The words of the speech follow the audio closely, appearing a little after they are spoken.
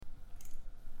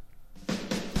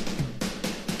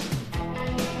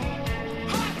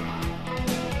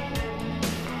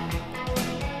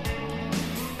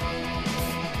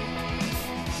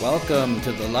Welcome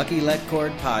to the Lucky Let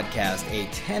Cord Podcast, a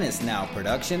Tennis Now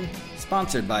production,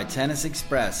 sponsored by Tennis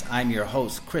Express. I'm your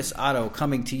host, Chris Otto,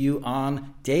 coming to you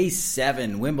on Day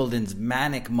 7. Wimbledon's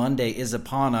Manic Monday is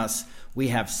upon us. We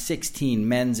have 16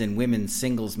 men's and women's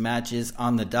singles matches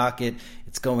on the docket.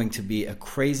 It's going to be a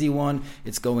crazy one.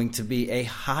 It's going to be a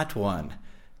hot one.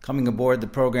 Coming aboard the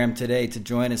program today to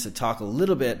join us to talk a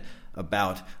little bit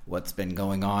about what's been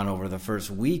going on over the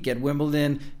first week at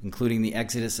Wimbledon, including the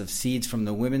exodus of seeds from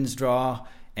the women's draw,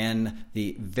 and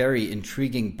the very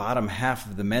intriguing bottom half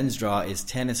of the men's draw is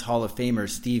Tennis Hall of Famer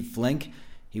Steve Flink.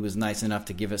 He was nice enough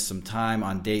to give us some time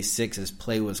on Day 6 as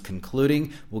play was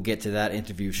concluding. We'll get to that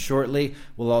interview shortly.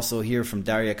 We'll also hear from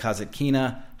Daria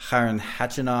Kasatkina, Karen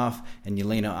Khachanov, and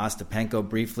Yelena Ostapenko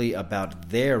briefly about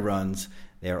their runs.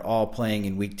 They are all playing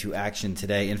in Week 2 action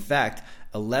today. In fact,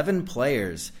 11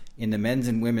 players in the men's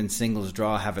and women's singles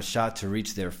draw have a shot to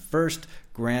reach their first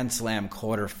Grand Slam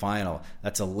quarterfinal.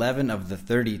 That's 11 of the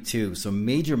 32. So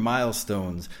major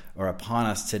milestones are upon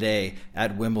us today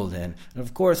at Wimbledon. And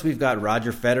of course, we've got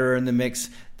Roger Federer in the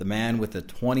mix, the man with the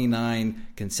 29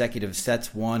 consecutive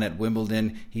sets won at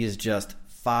Wimbledon. He is just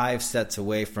 5 sets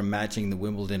away from matching the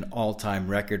Wimbledon all-time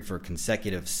record for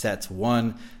consecutive sets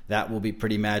won. That will be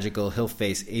pretty magical. He'll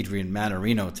face Adrian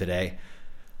Manarino today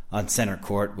on center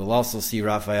court. We'll also see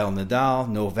Rafael Nadal,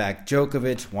 Novak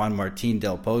Djokovic, Juan Martín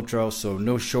del Potro, so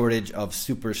no shortage of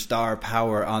superstar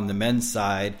power on the men's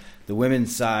side. The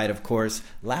women's side, of course,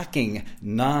 lacking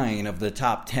 9 of the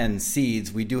top 10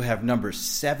 seeds. We do have number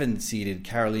 7 seeded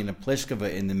Karolina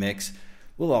Pliskova in the mix.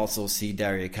 We'll also see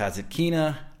Daria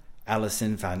Kasatkina,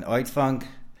 Alison van Uytvanck,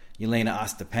 Yelena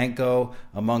Ostapenko,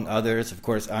 among others. Of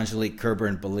course, Angelique Kerber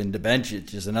and Belinda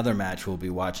Bencic is another match we'll be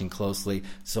watching closely.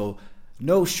 So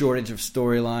no shortage of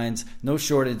storylines, no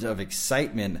shortage of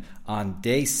excitement on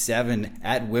Day 7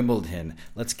 at Wimbledon.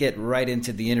 Let's get right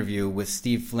into the interview with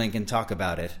Steve Flink and talk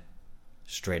about it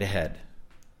straight ahead.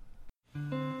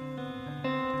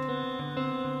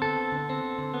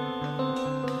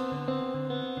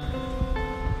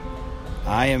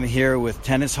 I am here with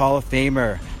Tennis Hall of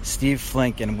Famer Steve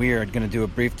Flink, and we are going to do a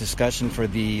brief discussion for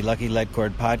the Lucky Let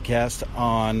Cord podcast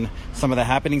on some of the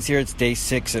happenings here. It's Day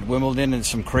 6 at Wimbledon, and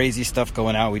some crazy stuff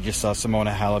going on. We just saw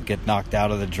Simona Halep get knocked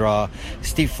out of the draw.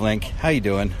 Steve Flink, how you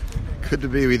doing? Good to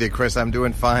be with you, Chris. I'm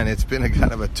doing fine. It's been a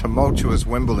kind of a tumultuous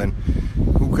Wimbledon.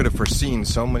 Who could have foreseen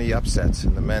so many upsets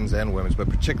in the men's and women's, but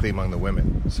particularly among the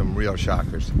women? Some real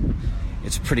shockers.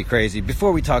 It's pretty crazy.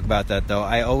 Before we talk about that, though,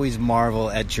 I always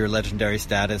marvel at your legendary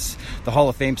status. The Hall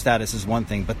of Fame status is one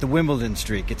thing, but the Wimbledon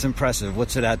streak, it's impressive.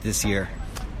 What's it at this year?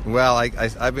 Well,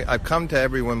 I've come to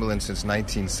every Wimbledon since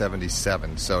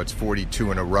 1977, so it's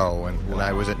 42 in a row, and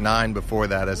I was at 9 before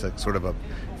that as a sort of a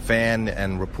fan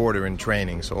and reporter in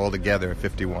training, so altogether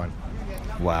 51.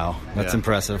 Wow, that's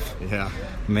impressive. Yeah.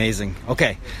 Amazing.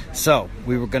 Okay, so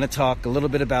we were going to talk a little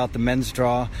bit about the men's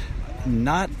draw.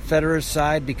 Not Federer's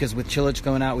side, because with Cilic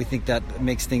going out, we think that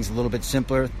makes things a little bit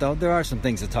simpler, though there are some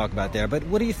things to talk about there. But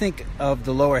what do you think of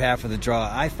the lower half of the draw?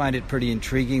 I find it pretty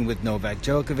intriguing with Novak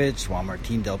Djokovic, Juan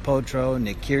Martín del Potro,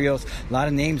 Nick Kyrgios, a lot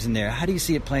of names in there. How do you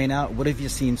see it playing out? What have you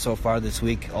seen so far this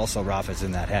week? Also, Rafa's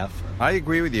in that half. I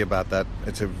agree with you about that.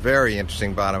 It's a very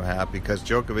interesting bottom half because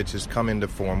Djokovic has come into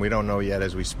form. We don't know yet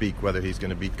as we speak whether he's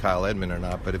going to beat Kyle Edmund or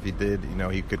not, but if he did,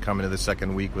 he could come into the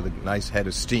second week with a nice head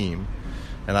of steam.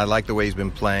 And I like the way he's been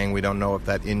playing. We don't know if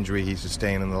that injury he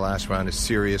sustained in the last round is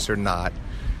serious or not.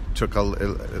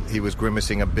 He was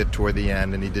grimacing a bit toward the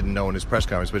end, and he didn't know in his press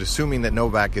conference. But assuming that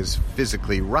Novak is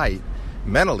physically right,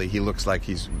 mentally he looks like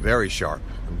he's very sharp,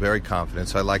 very confident.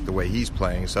 So I like the way he's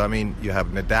playing. So, you have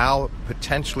Nadal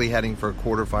potentially heading for a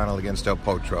quarterfinal against Del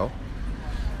Potro.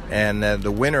 And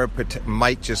the winner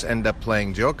might just end up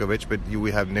playing Djokovic, but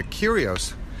we have Nick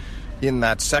Kyrgios in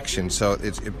that section, so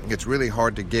it's really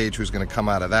hard to gauge who's going to come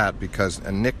out of that because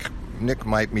Nick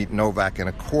might meet Novak in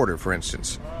a quarter, for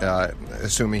instance,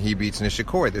 assuming he beats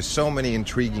Nishikori. There's so many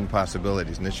intriguing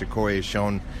possibilities. Nishikori has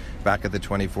shown back at the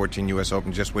 2014 U.S.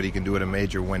 Open just what he can do at a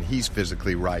major when he's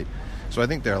physically right. So I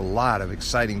think there are a lot of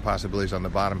exciting possibilities on the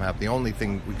bottom half. The only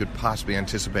thing we could possibly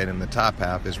anticipate in the top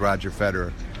half is Roger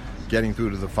Federer getting through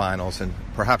to the finals and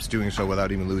perhaps doing so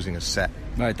without even losing a set.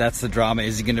 All right, that's the drama.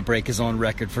 Is he going to break his own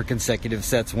record for consecutive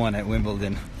sets won at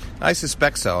Wimbledon? I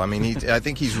suspect so. I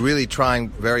think he's really trying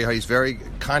very hard. He's very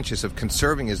conscious of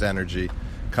conserving his energy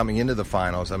coming into the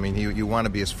finals. You want to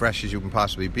be as fresh as you can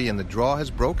possibly be, and the draw has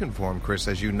broken for him, Chris,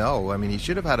 as you know. He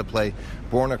should have had to play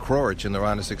Borna Coric in the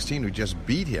round of 16, who just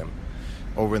beat him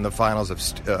over in the finals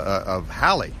of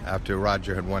Halle after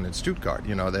Roger had won in Stuttgart.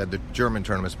 They had the German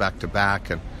tournaments back-to-back,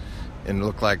 and and it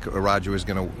looked like Roger was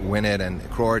going to win it, and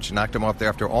Coric knocked him off there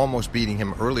after almost beating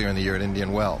him earlier in the year at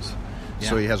Indian Wells. Yeah.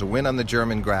 So he has a win on the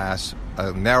German grass,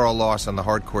 a narrow loss on the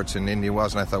hard courts in Indian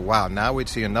Wells, and I thought, wow, now we'd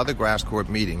see another grass court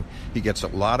meeting. He gets a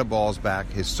lot of balls back.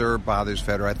 His serve bothers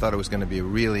Federer. I thought it was going to be a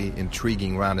really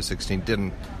intriguing round of 16.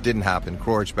 Didn't happen.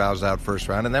 Coric bows out first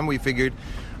round, and then we figured,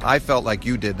 I felt like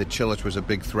you did, that Cilic was a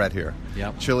big threat here.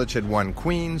 Yep. Cilic had won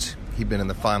Queens. He'd been in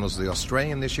the finals of the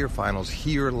Australian this year, finals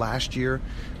here last year,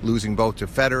 losing both to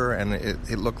Federer, and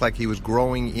it looked like he was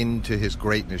growing into his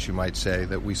greatness, you might say,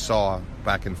 that we saw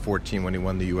back in 2014 when he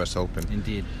won the U.S. Open.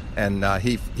 Indeed. And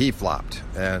he flopped.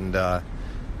 And,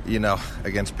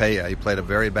 against Peña, he played a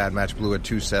very bad match, blew a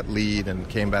 2-set lead, and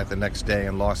came back the next day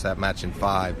and lost that match in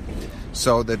 5.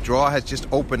 So the draw has just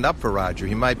opened up for Roger.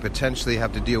 He might potentially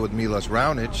have to deal with Milos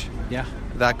Raonic. Yeah.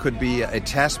 That could be a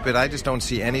test, but I just don't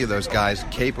see any of those guys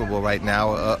capable right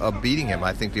now of beating him.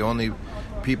 I think the only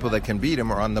people that can beat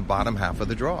him are on the bottom half of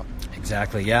the draw.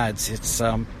 Exactly. Yeah, it's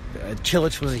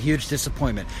Cilic was a huge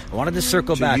disappointment. I wanted to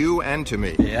circle back. To you and to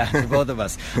me. Yeah, to both of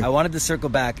us. I wanted to circle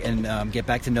back and get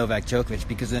back to Novak Djokovic,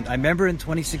 because I remember in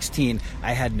 2016,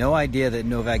 I had no idea that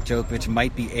Novak Djokovic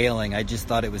might be ailing. I just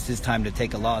thought it was his time to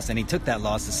take a loss, and he took that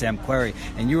loss to Sam Querrey.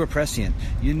 And you were prescient.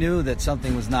 You knew that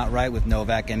something was not right with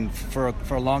Novak, and for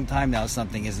a long time now,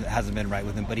 something hasn't been right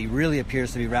with him. But he really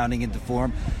appears to be rounding into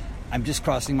form. I'm just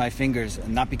crossing my fingers,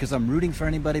 not because I'm rooting for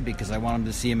anybody, because I want him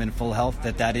to see him in full health,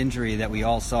 that injury that we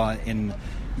all saw in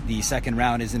the second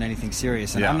round isn't anything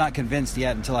serious. And I'm not convinced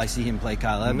yet until I see him play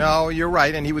Kyle Edmund. No, you're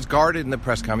right, and he was guarded in the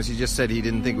press conference. He just said he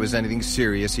didn't think it was anything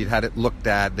serious. He'd had it looked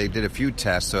at. They did a few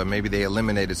tests, so maybe they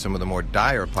eliminated some of the more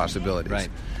dire possibilities. Right.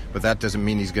 But that doesn't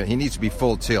mean he needs to be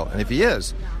full tilt. And if he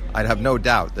is, I'd have no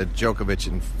doubt that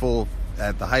Djokovic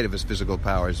at the height of his physical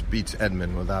powers, beats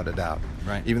Edmund without a doubt.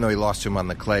 Right. Even though he lost to him on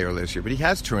the clay earlier this year. But he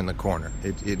has turned the corner.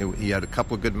 He had a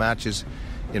couple of good matches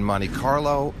in Monte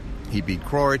Carlo. He beat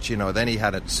Coric. Then he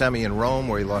had a semi in Rome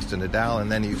where he lost to Nadal,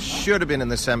 and then he should have been in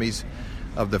the semis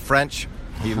of the French.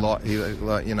 He lost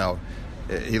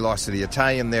to the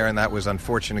Italian there, and that was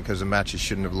unfortunate because the match he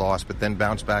shouldn't have lost. But then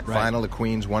bounced back. Right. Final of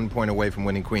Queens, 1 point away from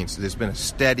winning Queens. So there's been a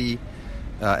steady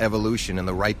evolution in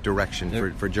the right direction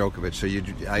for Djokovic. So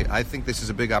I think this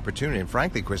is a big opportunity. And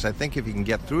frankly, Chris, I think if he can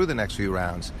get through the next few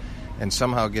rounds and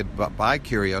somehow get by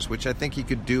Kyrgios, which I think he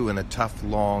could do in a tough,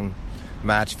 long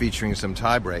match featuring some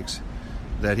tie breaks,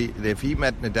 that if he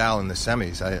met Nadal in the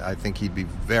semis, I think he'd be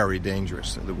very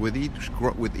dangerous.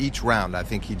 With each round, I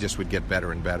think he just would get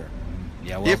better and better.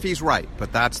 Yeah, well, if he's right,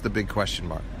 but that's the big question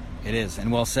mark. It is,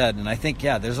 and well said. And I think,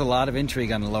 there's a lot of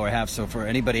intrigue on the lower half. So for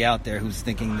anybody out there who's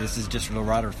thinking this is just the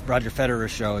Roger Federer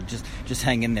show, just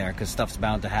hang in there, because stuff's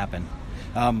bound to happen.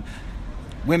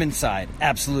 Women's side,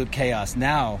 absolute chaos.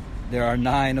 Now there are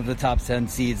 9 of the top 10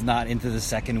 seeds not into the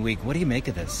second week. What do you make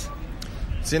of this?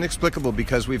 It's inexplicable,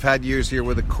 because we've had years here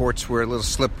where the courts were a little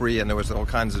slippery and there was all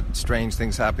kinds of strange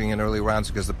things happening in early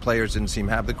rounds because the players didn't seem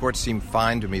happy. The courts seemed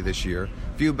fine to me this year.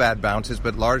 A few bad bounces,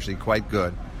 but largely quite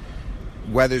good.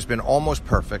 Weather's been almost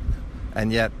perfect,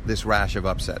 and yet this rash of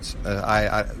upsets.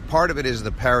 Part of it is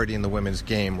the parity in the women's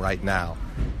game right now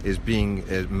is being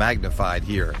magnified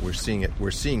here. We're seeing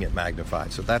it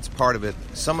magnified. So that's part of it.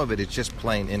 Some of it is just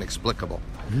plain inexplicable.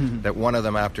 That one of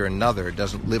them after another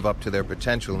doesn't live up to their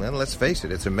potential. And then let's face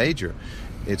it, it's a major.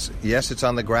 It's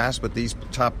on the grass, but these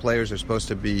top players are supposed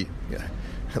to be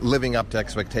living up to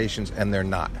expectations, and they're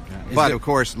not. But of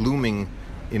course, looming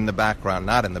in the background,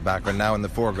 not in the background, now in the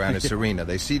foreground is Serena.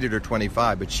 They seeded her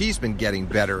 25, but she's been getting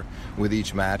better with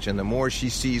each match, and the more she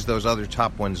sees those other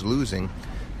top ones losing,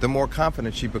 the more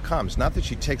confident she becomes. Not that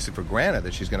she takes it for granted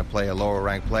that she's going to play a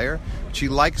lower-ranked player. She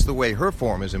likes the way her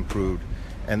form has improved,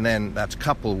 and then that's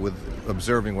coupled with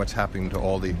observing what's happening to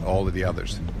all of the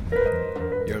others.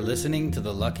 You're listening to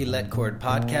the Lucky Let Cord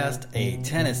podcast, a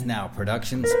Tennis Now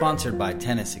production sponsored by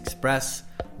Tennis Express.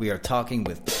 We are talking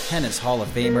with Tennis Hall of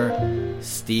Famer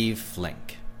Steve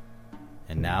Flink.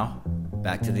 And now,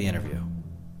 back to the interview.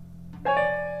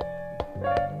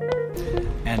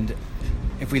 And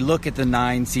if we look at the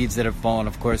 9 seeds that have fallen,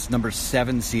 of course, number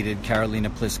 7 seeded Karolina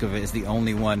Pliskova is the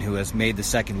only one who has made the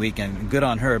second weekend. Good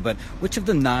on her, but which of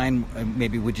the 9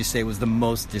 maybe would you say was the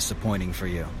most disappointing for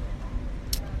you?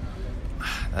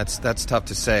 That's tough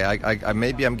to say. I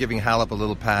maybe I'm giving Halep a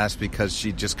little pass because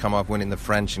she'd just come off winning the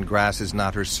French, and grass is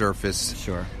not her surface.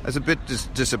 Sure. I was a bit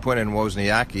disappointed in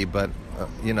Wozniacki, but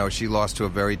she lost to a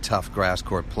very tough grass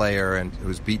court player and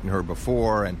who's beaten her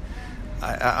before, and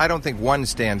I don't think one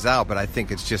stands out, but I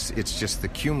think it's just the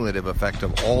cumulative effect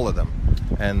of all of them,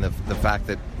 and the fact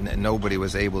that nobody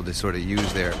was able to sort of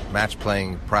use their match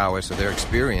playing prowess or their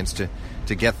experience to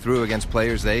get through against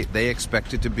players they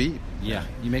expected to beat. Yeah,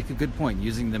 you make a good point.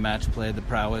 Using the match play, the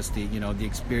prowess, the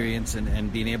experience,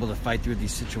 and being able to fight through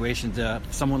these situations.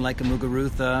 Someone like a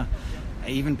Muguruza,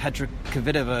 even Petra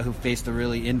Kvitova, who faced a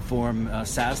really in-form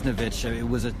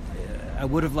Sasnovich, I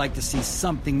would have liked to see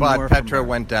something more. But Petra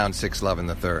went down 6-love in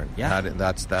the third. Yeah.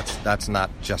 That's not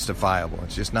justifiable.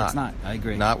 It's just not. It's not. I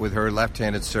agree. Not with her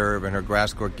left-handed serve and her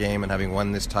grass court game, and having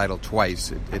won this title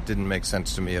twice. It didn't make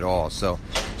sense to me at all. So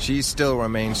she still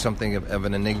remains something of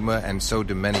an enigma, and so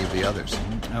do many of the others.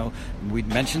 Oh, we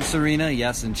mentioned Serena,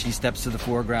 yes, and she steps to the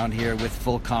foreground here with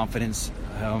full confidence.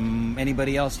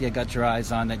 Anybody else you got your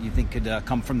eyes on that you think could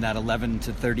come from that 11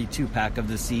 to 32 pack of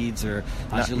the seeds, or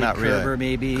Angelique Kerber really.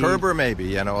 Maybe? Kerber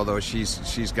maybe, although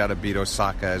she's got to beat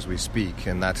Osaka as we speak,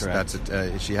 and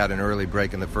she had an early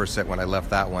break in the first set when I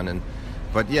left that one,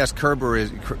 but yes, Kerber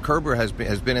has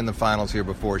been in the finals here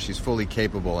before. She's fully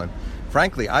capable, and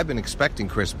frankly, I've been expecting,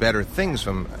 Chris, better things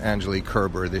from Angelique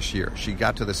Kerber this year. She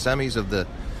got to the semis of the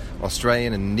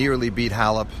Australian and nearly beat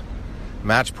Halep.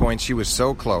 Match point, she was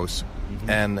so close.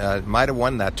 And might have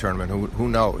won that tournament. Who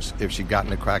knows if she'd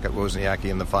gotten a crack at Wozniacki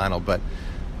in the final. But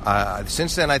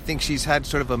since then, I think she's had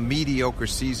sort of a mediocre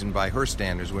season by her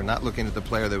standards. We're not looking at the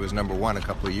player that was number one a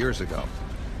couple of years ago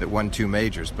that won 2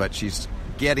 majors. But she's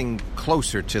getting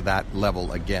closer to that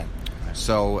level again.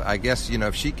 So I guess,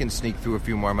 if she can sneak through a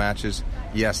few more matches,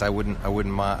 yes, I wouldn't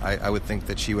mind. I would think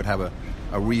that she would have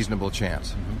a reasonable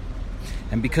chance. Mm-hmm.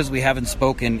 And because we haven't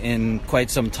spoken in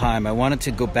quite some time, I wanted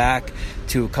to go back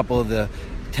to a couple of the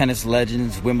tennis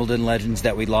legends, Wimbledon legends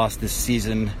that we lost this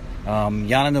season.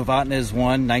 Yana Novotná is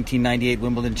one, 1998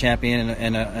 Wimbledon champion,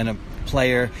 and a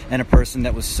player and a person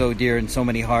that was so dear in so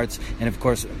many hearts. And, of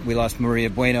course, we lost Maria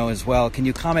Bueno as well. Can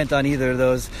you comment on either of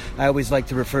those? I always like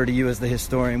to refer to you as the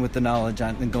historian with the knowledge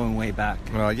on going way back.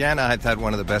 Well, Yana had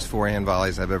one of the best forehand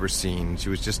volleys I've ever seen. She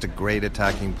was just a great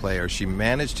attacking player. She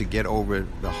managed to get over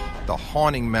the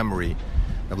haunting memory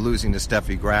of losing to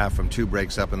Steffi Graf from 2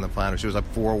 breaks up in the final. She was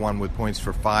up 4-1 with points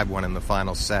for 5-1 in the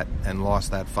final set and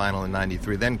lost that final in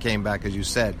 93. Then came back, as you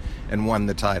said, and won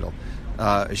the title.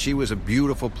 She was a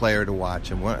beautiful player to watch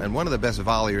and one of the best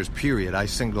volleyers, period. I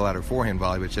single out her forehand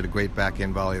volley, but she had a great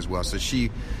backhand volley as well. So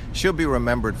she'll be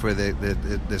remembered for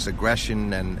this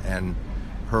aggression and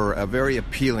her a very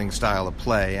appealing style of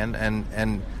play and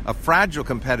a fragile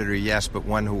competitor, yes, but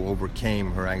one who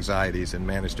overcame her anxieties and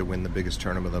managed to win the biggest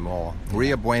tournament of them all.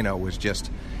 Maria Bueno was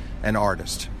just an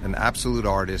artist, an absolute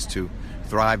artist who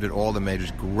thrived at all the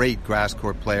majors. Great grass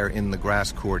court player in the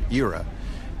grass court era,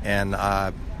 and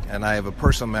I have a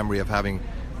personal memory of having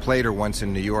played her once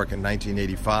in New York in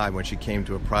 1985 when she came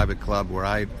to a private club where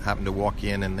I happened to walk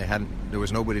in and there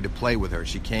was nobody to play with her.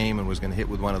 She came and was going to hit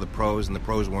with one of the pros, and the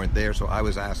pros weren't there, so I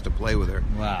was asked to play with her.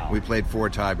 Wow. We played 4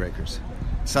 tiebreakers.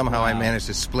 Somehow I managed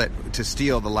to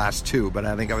steal the last 2, but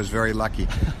I think I was very lucky.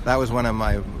 That was one of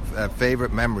my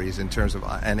favorite memories in terms of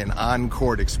an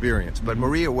on-court experience. But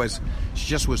Maria she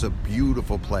just was a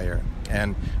beautiful player.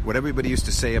 And what everybody used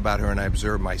to say about her, and I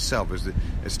observed myself, is that,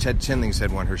 as Ted Tinling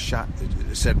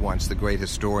said once, the great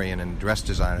historian and dress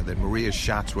designer, that Maria's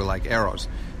shots were like arrows.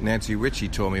 Nancy Ritchie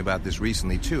told me about this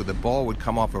recently, too. The ball would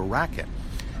come off a racket,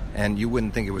 and you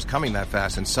wouldn't think it was coming that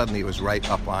fast, and suddenly it was right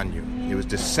up on you. It was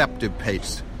deceptive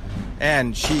pace.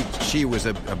 And she was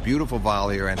a beautiful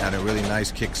volleyer and had a really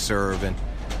nice kick serve. And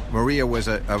Maria was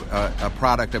a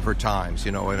product of her times,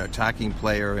 an attacking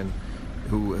player and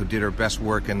who did her best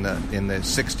work in the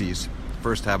 60s,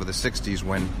 first half of the 60s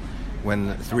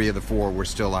when 3 of the 4 were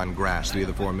still on grass, 3 of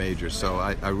the 4 majors. So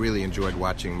I really enjoyed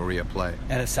watching Maria play.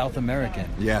 And a South American.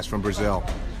 Yes, from Brazil.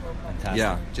 Fantastic.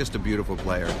 Yeah, just a beautiful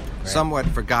player. Great. Somewhat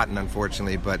forgotten,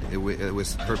 unfortunately, but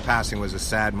her passing was a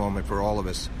sad moment for all of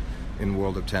us in the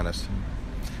world of tennis.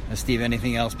 Steve,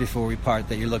 anything else before we part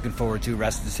that you're looking forward to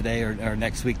rest of today or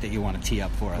next week that you want to tee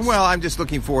up for us? Well, I'm just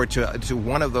looking forward to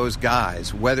one of those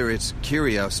guys, whether it's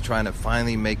Kyrgios trying to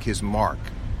finally make his mark.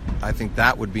 I think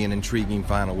that would be an intriguing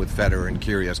final with Federer and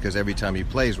Kyrgios, because every time he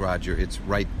plays Roger, it's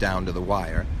right down to the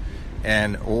wire.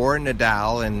 Or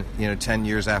Nadal, and 10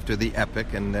 years after the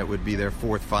epic, and that would be their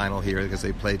 4th final here, because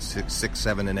they played 6,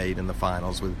 7, and 8 in the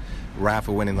finals, with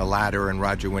Rafa winning the latter and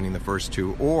Roger winning the first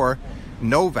 2. Or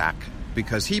Novak,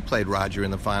 because he played Roger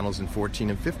in the finals in 14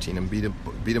 and 15 and beat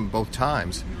him both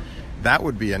times. That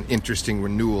would be an interesting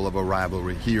renewal of a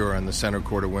rivalry here on the center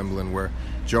court of Wimbledon, where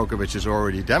Djokovic has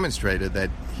already demonstrated that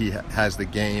he has the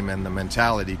game and the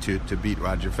mentality to beat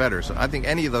Roger Federer. So I think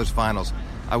any of those finals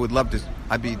I would love to.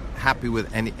 I'd be happy with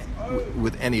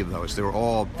any of those. They were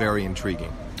all very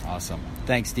intriguing. Awesome.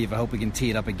 Thanks, Steve. I hope we can tee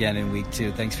it up again in week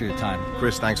 2. Thanks for your time.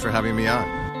 Chris, thanks for having me on.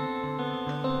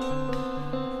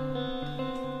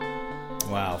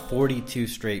 Wow, 42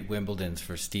 straight Wimbledons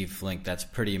for Steve Flink. That's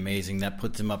pretty amazing. That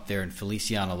puts him up there in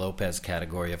Feliciano Lopez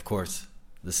category. Of course,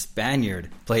 the Spaniard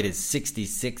played his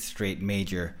 66th straight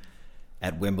major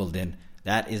at Wimbledon.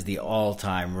 That is the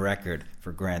all-time record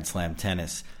for Grand Slam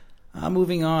tennis.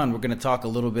 Moving on, we're going to talk a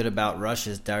little bit about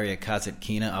Russia's Daria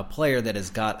Kasatkina, a player that has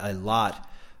got a lot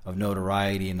of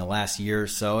notoriety in the last year or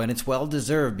so, and it's well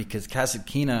deserved because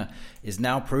Kasatkina is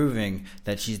now proving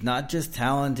that she's not just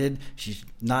talented, she's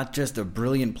not just a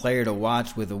brilliant player to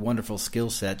watch with a wonderful skill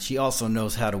set, she also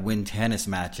knows how to win tennis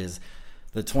matches.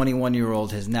 The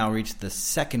 21-year-old has now reached the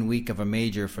second week of a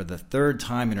major for the third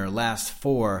time in her last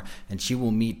 4, and she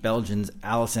will meet Belgians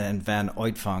Alison van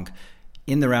Uytvanck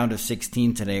in the round of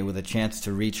 16 today with a chance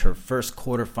to reach her first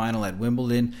quarterfinal at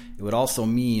Wimbledon. It would also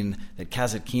mean that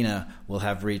Kasatkina will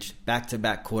have reached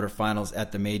back-to-back quarterfinals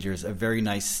at the majors, a very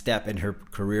nice step in her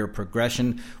career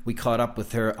progression. We caught up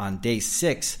with her on day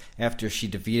 6 after she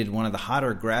defeated one of the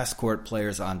hotter grass court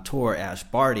players on tour, Ash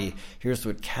Barty. Here's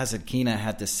what Kasatkina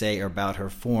had to say about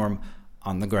her form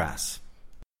on the grass.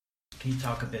 Can you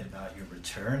talk a bit about your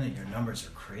return? Your numbers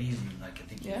are crazy. Like, I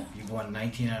think you've won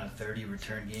 19 out of 30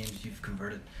 return games. You've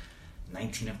converted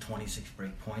 19 of 26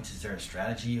 break points. Is there a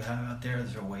strategy you have out there?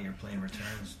 Is there a way you're playing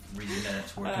returns, reason that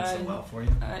it's working so well for you?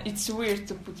 It's weird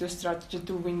to put a strategy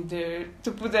to win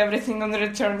to put everything on the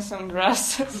returns on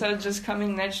grass. So just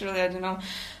coming naturally, I don't know.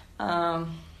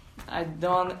 I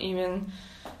don't even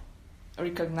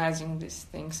recognizing these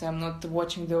things. I'm not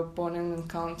watching the opponent and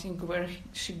counting where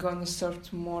she gonna serve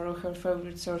tomorrow, her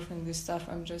favorite serve and this stuff.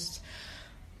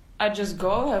 I just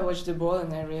go, I watch the ball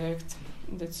and I react.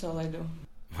 That's all I do.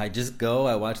 I just go,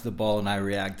 I watch the ball and I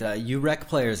react. You rec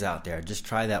players out there, just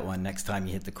try that one next time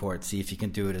you hit the court. See if you can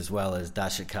do it as well as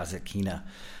Dasha Kasatkina.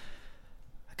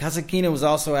 Kasatkina was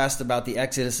also asked about the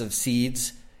exodus of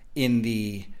seeds in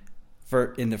the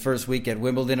first week at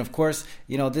Wimbledon. Of course,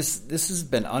 this has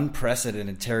been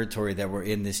unprecedented territory that we're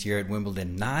in this year at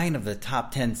Wimbledon. 9 of the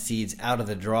top 10 seeds out of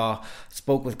the draw.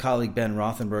 Spoke with colleague Ben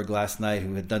Rothenberg last night,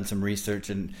 who had done some research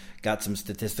and got some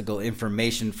statistical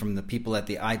information from the people at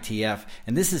the ITF.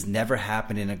 And this has never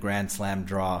happened in a Grand Slam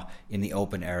draw in the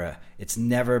Open era. It's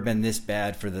never been this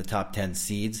bad for the top 10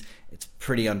 seeds. It's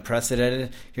pretty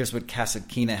unprecedented. Here's what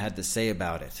Kasatkina had to say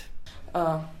about it.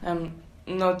 I'm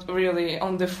not really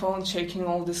on the phone checking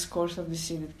all the scores of the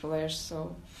seeded players,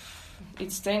 so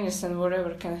it's tennis and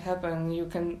whatever can happen. You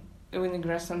can win the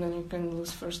Grand Slam and you can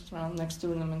lose first round next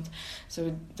tournament, so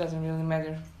it doesn't really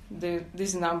matter.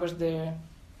 These numbers,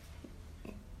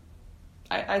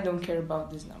 I don't care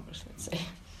about these numbers, let's say.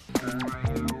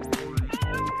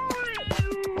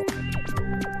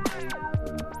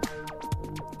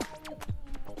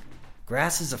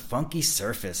 Grass is a funky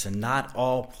surface, and not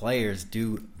all players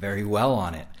do very well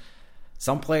on it.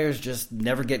 Some players just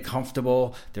never get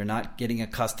comfortable. They're not getting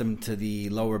accustomed to the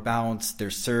lower bounce. Their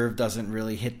serve doesn't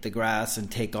really hit the grass and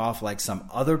take off like some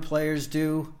other players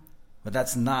do. But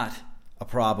that's not a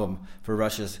problem for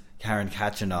Russia's Karen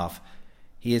Khachanov.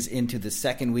 He is into the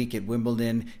second week at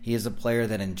Wimbledon. He is a player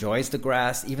that enjoys the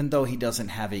grass. Even though he doesn't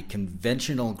have a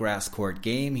conventional grass court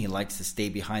game, he likes to stay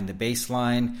behind the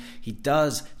baseline. He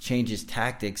does change his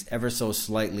tactics ever so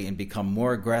slightly and become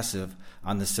more aggressive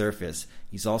on the surface.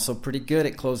 He's also pretty good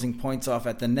at closing points off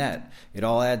at the net. It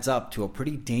all adds up to a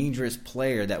pretty dangerous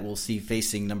player that we'll see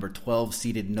facing number 12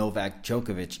 seeded Novak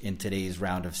Djokovic in today's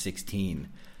round of 16.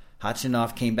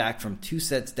 Khachanov came back from 2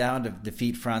 sets down to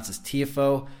defeat Francis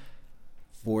Tiafoe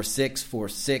 4-6,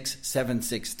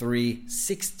 4-6, 7-6-3,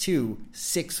 6-2,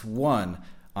 6-1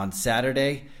 on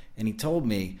Saturday, and he told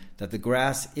me that the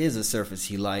grass is a surface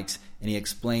he likes, and he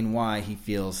explained why he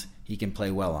feels he can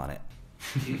play well on it.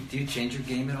 Do you change your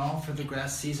game at all for the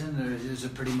grass season, or is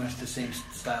it pretty much the same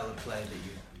style of play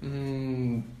that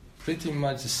you... Pretty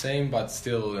much the same, but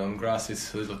still on grass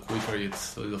it's a little quicker,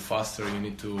 it's a little faster. You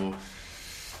need to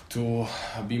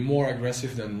be more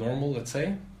aggressive than normal, let's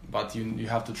say. But you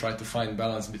have to try to find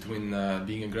balance between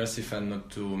being aggressive and not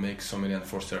to make so many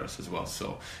unforced errors as well.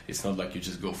 So it's not like you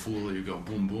just go full, you go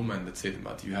boom, boom, and that's it.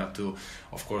 But you have to,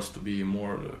 of course, to be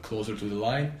more closer to the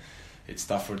line. It's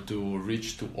tougher to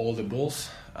reach to all the balls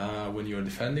when you're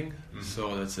defending. Mm-hmm.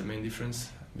 So that's the main difference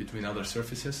between other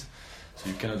surfaces. So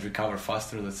you cannot recover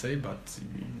faster, let's say. But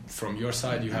from your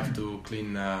side, you have to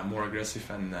clean more aggressive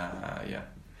and,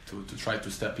 to try to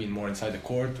step in more inside the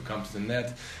court, to come to the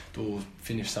net, to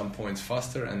finish some points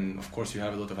faster, and of course you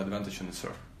have a lot of advantage on the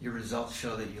serve. Your results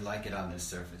show that you like it on this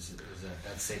surface.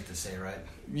 That's safe to say, right?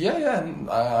 Yeah.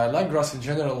 I like grass in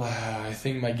general. I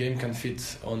think my game can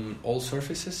fit on all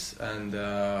surfaces, and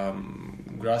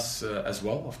grass as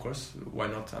well, of course. Why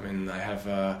not? I mean, I have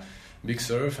a big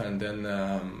serve, and then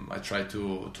I try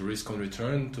to risk on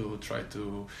return, to try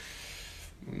to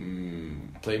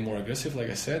play more aggressive, like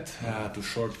I said, to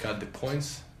shortcut the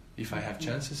points if I have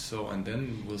chances. So, and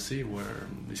then we'll see where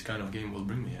this kind of game will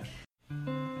bring me.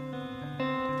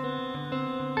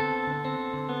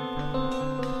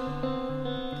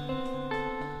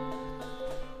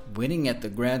 Winning at the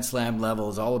Grand Slam level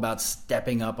is all about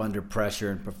stepping up under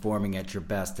pressure and performing at your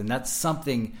best. And that's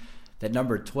something that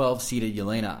number 12 seeded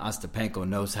Jelena Ostapenko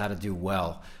knows how to do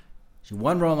well. She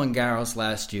won Roland Garros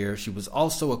last year. She was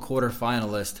also a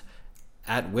quarterfinalist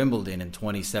at Wimbledon in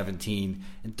 2017.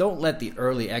 And don't let the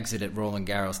early exit at Roland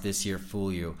Garros this year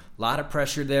fool you. A lot of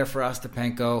pressure there for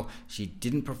Ostapenko. She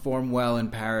didn't perform well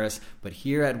in Paris, but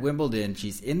here at Wimbledon,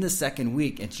 she's in the second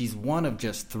week, and she's one of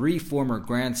just 3 former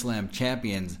Grand Slam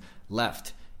champions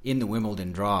left in the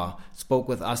Wimbledon draw. Spoke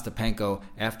with Ostapenko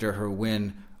after her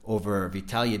win over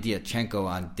Vitalia Diachenko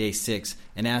on day 6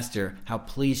 and asked her how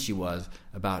pleased she was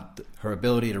about her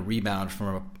ability to rebound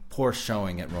from a poor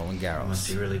showing at Roland Garros. You must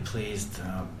be really pleased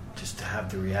just to have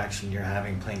the reaction you're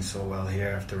having playing so well here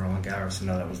after Roland Garros. I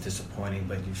know that was disappointing,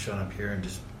 but you've shown up here and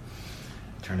just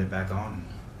turned it back on.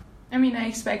 I mean, I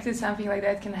expected something like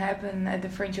that can happen at the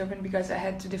French Open because I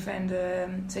had to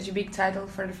defend such a big title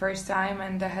for the first time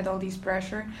and I had all this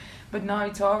pressure. But now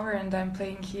it's over and I'm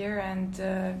playing here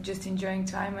and just enjoying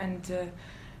time and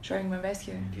showing my best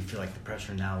here. Do you feel like the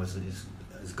pressure now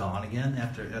is gone again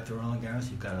after Roland Garros?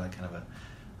 You've got like kind of a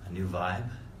new vibe?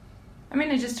 I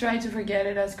mean, I just tried to forget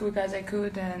it as quick as I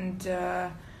could and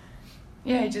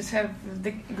I just have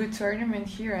the good tournament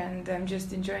here and I'm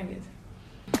just enjoying it.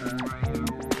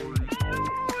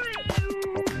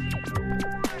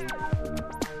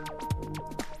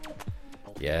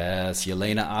 Yes,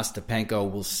 Jelena Ostapenko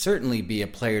will certainly be a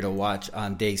player to watch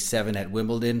on day 7 at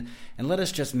Wimbledon. And let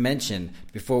us just mention,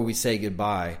 before we say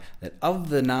goodbye, that of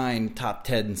the 9 top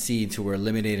 10 seeds who were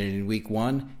eliminated in week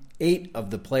 1, 8 of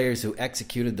the players who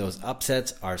executed those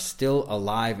upsets are still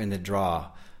alive in the draw.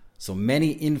 So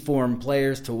many informed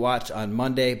players to watch on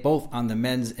Monday, both on the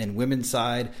men's and women's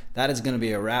side. That is going to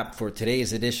be a wrap for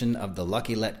today's edition of the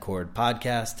Lucky Let Cord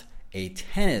podcast, a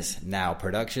Tennis Now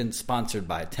production sponsored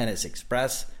by Tennis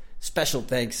Express. Special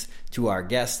thanks to our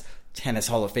guest, Tennis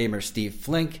Hall of Famer Steve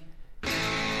Flink.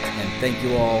 And thank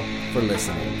you all for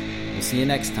listening. We'll see you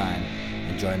next time.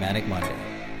 Enjoy Manic Monday.